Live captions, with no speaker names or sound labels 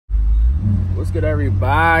What's good,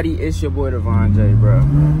 everybody? It's your boy Davine J, bro.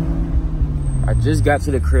 I just got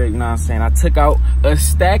to the crib, you know what I'm saying? I took out a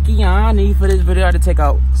stackiani for this video. I had to take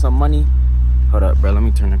out some money. Hold up, bro. Let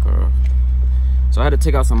me turn the car off. So I had to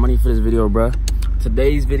take out some money for this video, bro.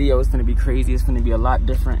 Today's video is gonna be crazy. It's gonna be a lot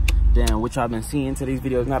different than what y'all been seeing. Today's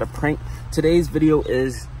video is not a prank. Today's video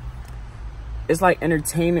is, it's like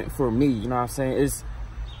entertainment for me, you know what I'm saying?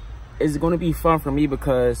 It's gonna be fun for me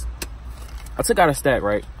because I took out a stack,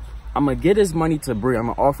 right? I'm gonna get this money to Bree. I'm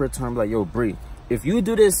gonna offer it to him like, yo, Bree, if you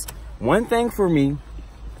do this one thing for me,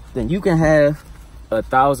 then you can have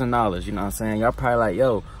 $1,000, you know what I'm saying? Y'all probably like,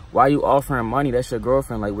 yo, why you offering money? That's your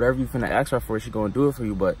girlfriend. Like, whatever you finna ask her for, she gonna do it for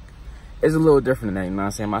you. But it's a little different than that, you know what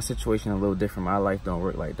I'm saying? My situation is a little different. My life don't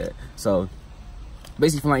work like that. So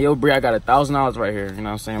basically, I'm like, yo, Bree, I got $1,000 right here, you know what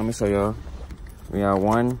I'm saying? Let me show y'all. We got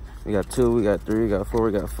 1, we got 2, we got 3, we got 4,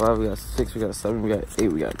 we got 5, we got 6, we got 7, we got 8,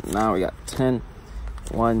 we got 9, we got 10.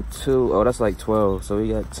 1, 2, oh, that's like 12. So we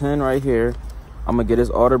got 10 right here. I'm gonna get this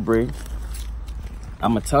order Bree.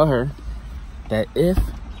 I'm gonna tell her that if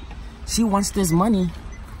she wants this money,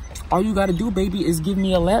 all you gotta do, baby, is give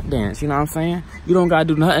me a lap dance. You know what I'm saying? You don't gotta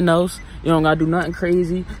do nothing else. You don't gotta do nothing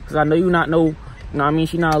crazy. Cause I know you not know, you know what I mean?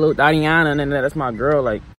 She not a little Davine, and that's my girl.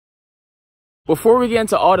 Like, before we get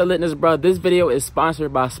into all the litness, bro, this video is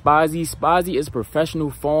sponsored by Spyzie. Spyzie is a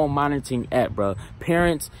professional phone monitoring app, bro.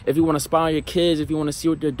 Parents, if you want to spy on your kids, if you want to see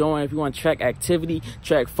what they're doing, if you want to track activity,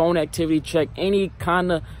 track phone activity, track any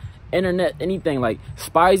kind of internet, anything, like,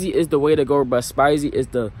 Spyzie is the way to go, bro. Spyzie is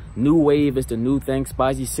the new wave. It's the new thing.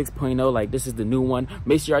 Spyzie 6.0, like, this is the new one.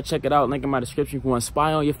 Make sure y'all check it out. Link in my description. If you want to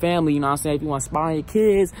spy on your family, you know what I'm saying? If you want to spy on your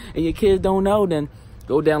kids and your kids don't know, then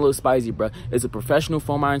go download Spyzie, bro. It's a professional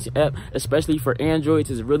phone monitoring app, especially for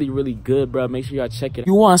Androids. It's really, really good, bro. Make sure y'all check it out. If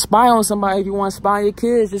you want to spy on somebody, if you want to spy on your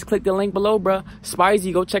kids, just click the link below, bro.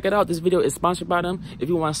 Spyzie, go check it out. This video is sponsored by them. If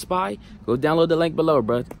you want to spy, go download the link below,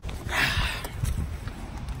 bro.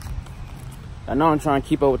 I know I'm trying to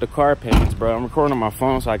keep up with the car payments, bro. I'm recording on my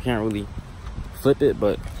phone, so I can't really flip it,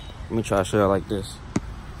 but let me try to show y'all like this.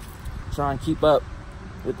 Trying to keep up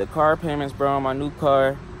with the car payments, bro, on my new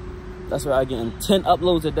car. That's why I'm getting 10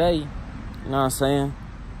 uploads a day. You know what I'm saying?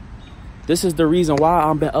 This is the reason why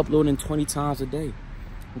I've been uploading 20 times a day.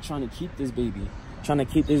 I'm trying to keep this baby. Trying to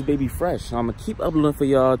keep this baby fresh. So I'm going to keep uploading for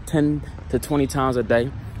y'all 10 to 20 times a day. You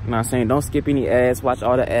know what I'm saying? Don't skip any ads. Watch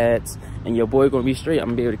all the ads. And your boy going to be straight. I'm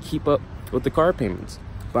going to be able to keep up with the car payments.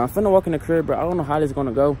 But I'm finna walk in the crib, bro. I don't know how this is going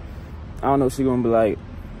to go. I don't know if she's going to be like,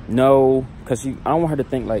 no. Because I don't want her to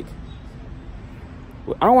think like,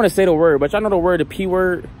 I don't want to say the word, but y'all know the word, the P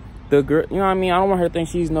word. The girl, you know what I mean? I don't want her to think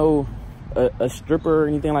she's a stripper or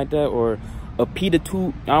anything like that, or a P to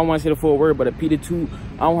toot. I don't want to say the full word, but a P to toot.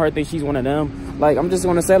 I don't want her to think she's one of them. Like, I'm just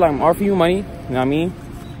gonna say, like, I'm offering you money. You know what I mean?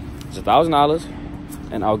 It's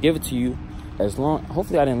 $1,000, and I'll give it to you as long.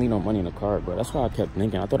 Hopefully, I didn't leave no money in the car, bro. That's why I kept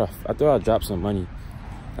thinking. I thought I dropped some money.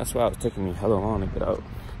 That's why it was taking me hella long to get out.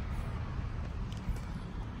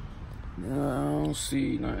 No, I don't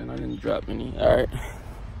see nothing. I didn't drop any. All right.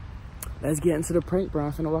 Let's get into the prank, bro.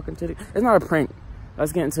 I'm finna walk into the... It's not a prank.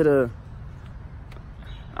 Let's get into the...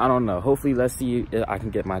 I don't know. Hopefully, let's see if I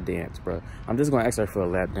can get my dance, bro. I'm just gonna ask her for a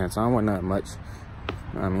lap dance. I don't want nothing much.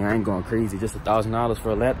 I mean, I ain't going crazy. Just $1,000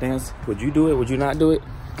 for a lap dance. Would you do it? Would you not do it?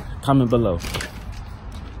 Comment below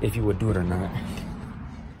if you would do it or not.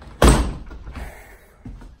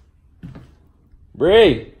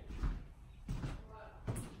 Bree!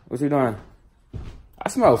 What you doing? I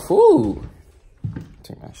smell food.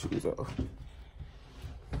 Take my shoes off.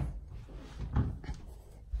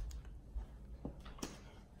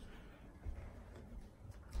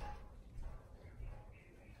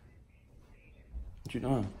 What you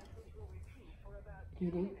doing?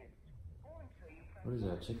 Eating. What is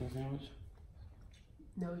that, chicken sandwich?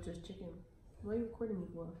 No, it's just chicken. What are you recording me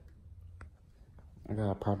for? I got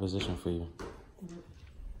a proposition for you.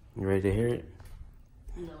 You ready to hear it?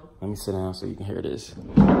 No. Let me sit down so you can hear this.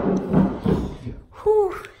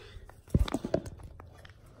 Whew.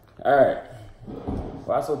 All right.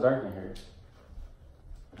 Why it's so dark in here?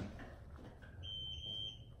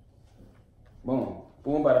 Boom.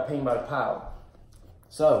 Boom by the pain by the power.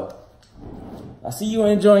 So, I see you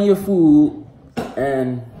enjoying your food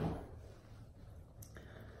and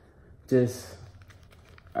just,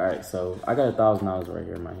 all right, so I got $1,000 right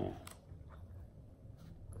here in my hand.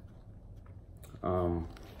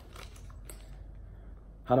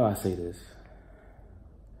 How do I say this?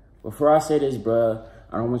 Before I say this, bruh,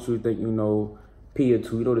 I don't want you to think you know P or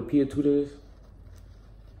two. You know what a P or two is?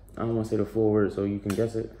 I don't want to say the full word so you can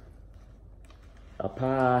guess it. A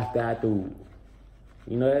pasta.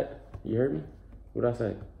 You know that? You heard me? What did I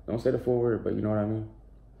say? Don't say the full word, but you know what I mean?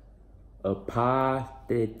 a pas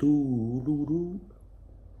de tout.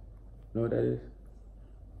 Know what that is?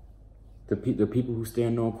 The people who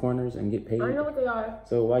stand on corners and get paid. I know what they are.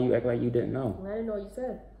 So why you act like you didn't know? I didn't know what you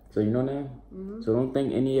said. So you know now? So don't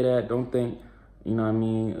think any of that. Don't think, you know what I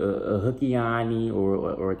mean, a hookiani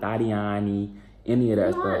or a tadiani, any of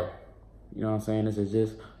that stuff. You know what I'm saying? This is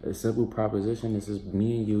just a simple proposition. This is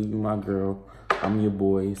me and you my girl, I'm your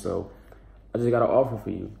boy. So I just got an offer for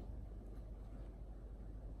you.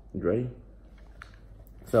 You ready?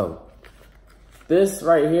 So this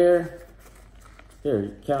right here,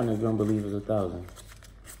 count it if you don't believe it's 1,000.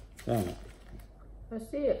 Count it. I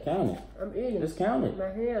see it. Count it. I'm eating. Just count it. My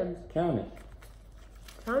hands. Count it.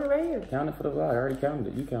 Count it right here. Count it for the vlog. I already counted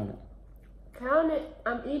it. You count it. Count it.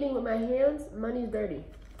 I'm eating with my hands. Money's dirty.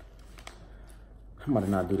 I'm about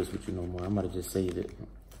to not do this with you no more. I'm about to just save it.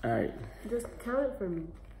 All right. Just count it for me.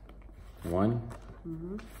 1,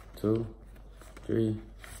 2, 3,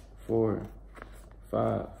 4,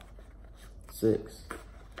 5, 6,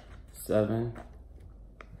 7,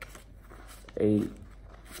 8,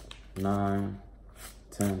 9,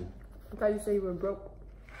 10. I thought you said you were broke.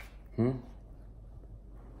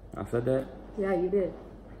 I said that? Yeah, you did.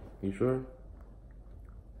 You sure?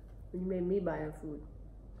 You made me buy her food.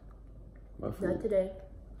 What food? Not today.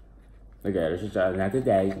 Look at her. She's trying, not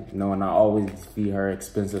today. Knowing I always feed her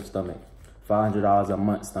expensive stomach. $500 a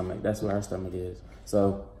month stomach. That's what her stomach is.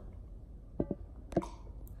 So,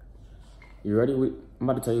 you ready? I'm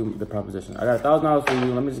about to tell you the proposition. I got $1,000 for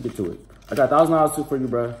you. Let me just get to it. I got $1,000 for you,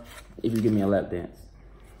 bro, if you give me a lap dance.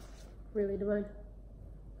 Really, Davine?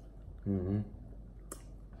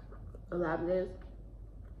 A lap dance?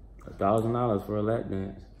 $1,000 for a lap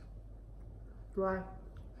dance. Why?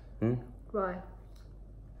 Why?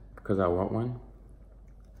 Because I want one.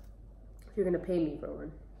 You're gonna pay me for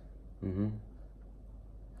one.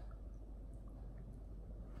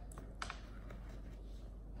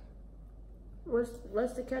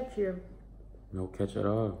 What's the catch here? No catch at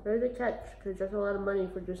all. There's a catch, because that's a lot of money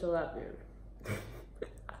for just a lap dance.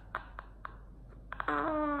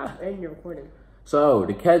 And you're recording. So,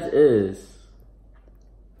 the catch is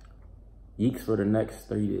yeeks for the next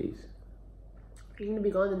 3 days. You're gonna be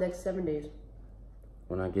gone the next 7 days.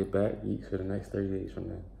 When I get back, yeeks for the next 30 days from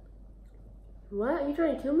then. What? Are you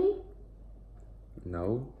trying to kill me?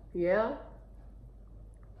 No. Yeah?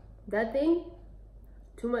 That thing?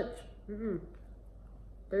 Too much.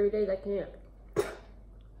 30 days, I can't.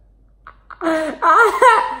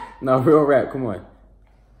 No, real rap, come on.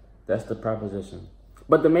 That's the proposition.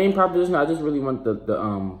 But the main proposition, I just really want the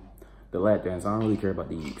lap dance. I don't really care about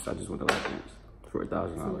the yeeks. I just want the lap dance for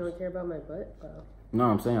 $1,000. So you don't care about my butt? Wow. No,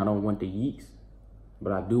 I'm saying I don't want the yeeks.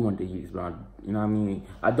 But I do want the yeeks, bro. You know what I mean?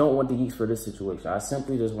 I don't want the yeeks for this situation. I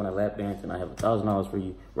simply just want a lap dance, and I have $1,000 for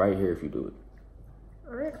you right here if you do it.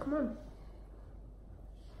 All right, come on.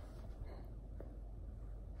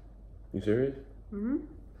 You serious?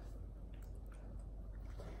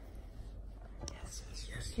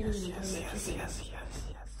 Yes,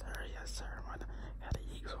 sir. Got the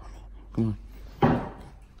yeeks on me. Come on.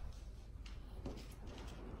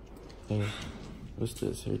 Hey, what's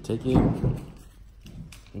this? Here, take it.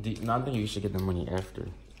 No, I think you should get the money after.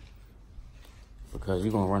 Because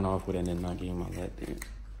you're going to run off with it and then not give you my lap dance.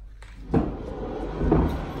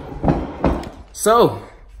 So,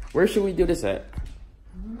 where should we do this at?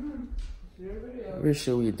 Where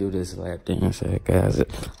should we do this lap dance at, guys?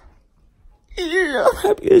 Yeah, I'm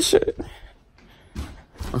happy as shit.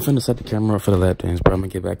 I'm finna set the camera up for the lap dance, bro. I'm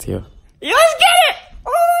gonna get back to you. Yeah, let's get it!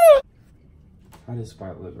 Oh! How does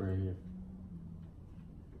spot look right here?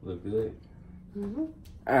 Look good?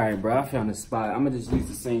 Alright, bro, I found a spot. I'm gonna just use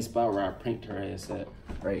the same spot where I pranked her ass at.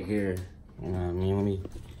 Right here. You know what I mean? Let me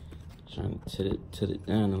try to tilt it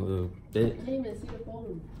down a little bit. I can't even see the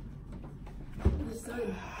phone. The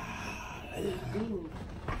sun.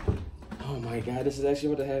 Oh my god, this is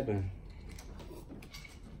actually what happened.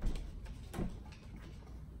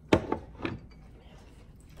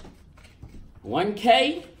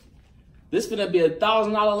 $1K? This finna be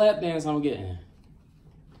 $1,000 lap dance I'm getting.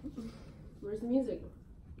 Where's the music?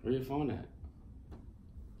 Where your phone at?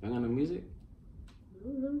 I got no music? I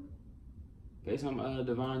don't know. Play some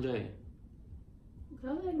Davine J.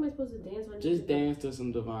 How the heck am I supposed to dance on Just dance to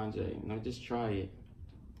some Davine J. No, just try it.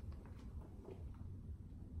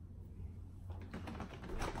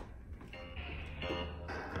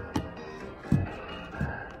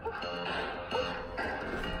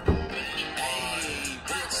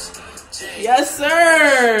 Yes,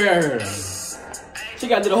 sir! She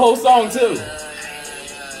got to do the whole song, too.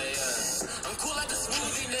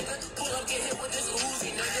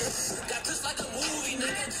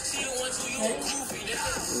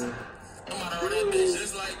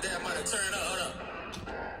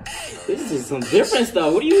 This is some different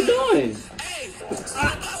stuff. What are you doing?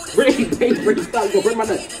 Breathe, stop. You're gonna break my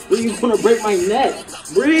neck. Breathe, you're gonna break my neck.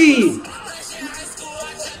 Breathe.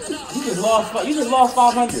 You just lost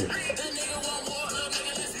 500.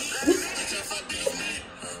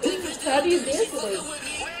 How do you dance with it?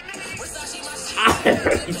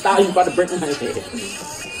 You thought you were about to break my head.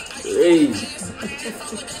 Breathe.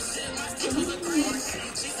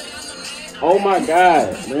 Oh my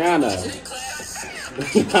God, Rihanna.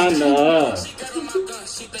 This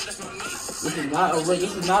is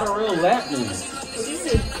not a real lap dance. It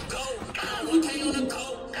is.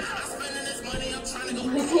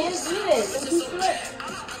 You can't do this. It's too short.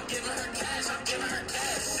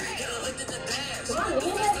 Come on,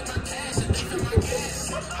 look at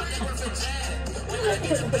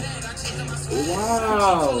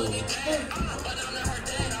Wow.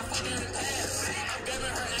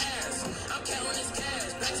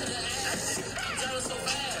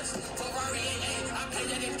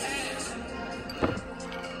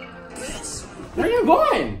 Where are you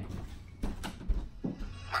going?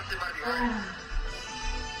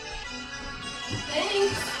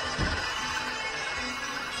 Thanks.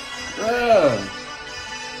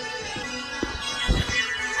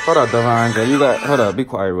 Hold up, Davine J. Hold up, be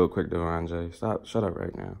quiet real quick, Davine J. Shut up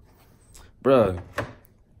right now. Bruh.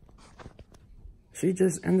 She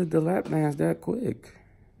just ended the lap dance that quick.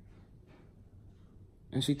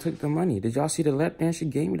 And she took the money. Did y'all see the lap dance she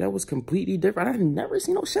gave me? That was completely different. I've never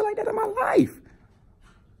seen no shit like that in my life.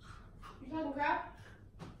 You talking crap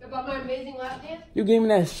about my amazing lap dance? You gave me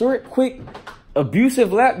that short, quick,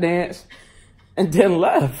 abusive lap dance and then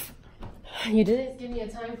left. You didn't give me a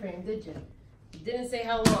time frame, did you? You didn't say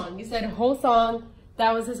how long. You said a whole song.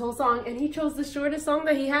 That was his whole song. And he chose the shortest song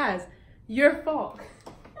that he has. Your fault.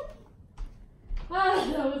 Ah,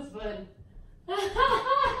 that was fun.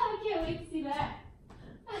 I can't wait to see that.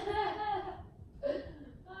 That is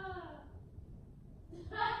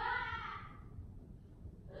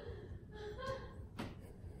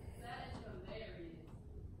hilarious.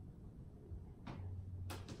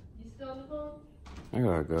 You still on the phone? I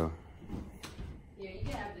gotta go. Yeah, you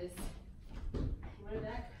can have this. You want it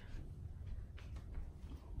back?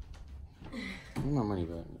 Give me my money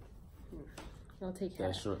back. I'll take care.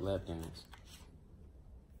 That short lap dance.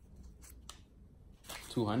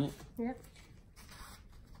 200? Yeah.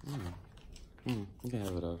 You can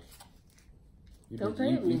have it off. Don't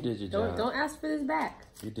play with me. You did your job. Don't ask for this back.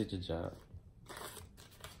 You did your job.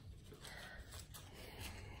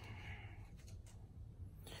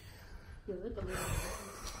 You look a little.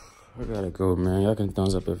 I gotta go, man. Y'all can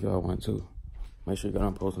thumbs up if y'all want to. Make sure you got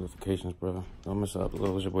on post notifications, bro. Don't miss out. It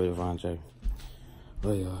was your boy Davine J.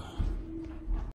 Love y'all.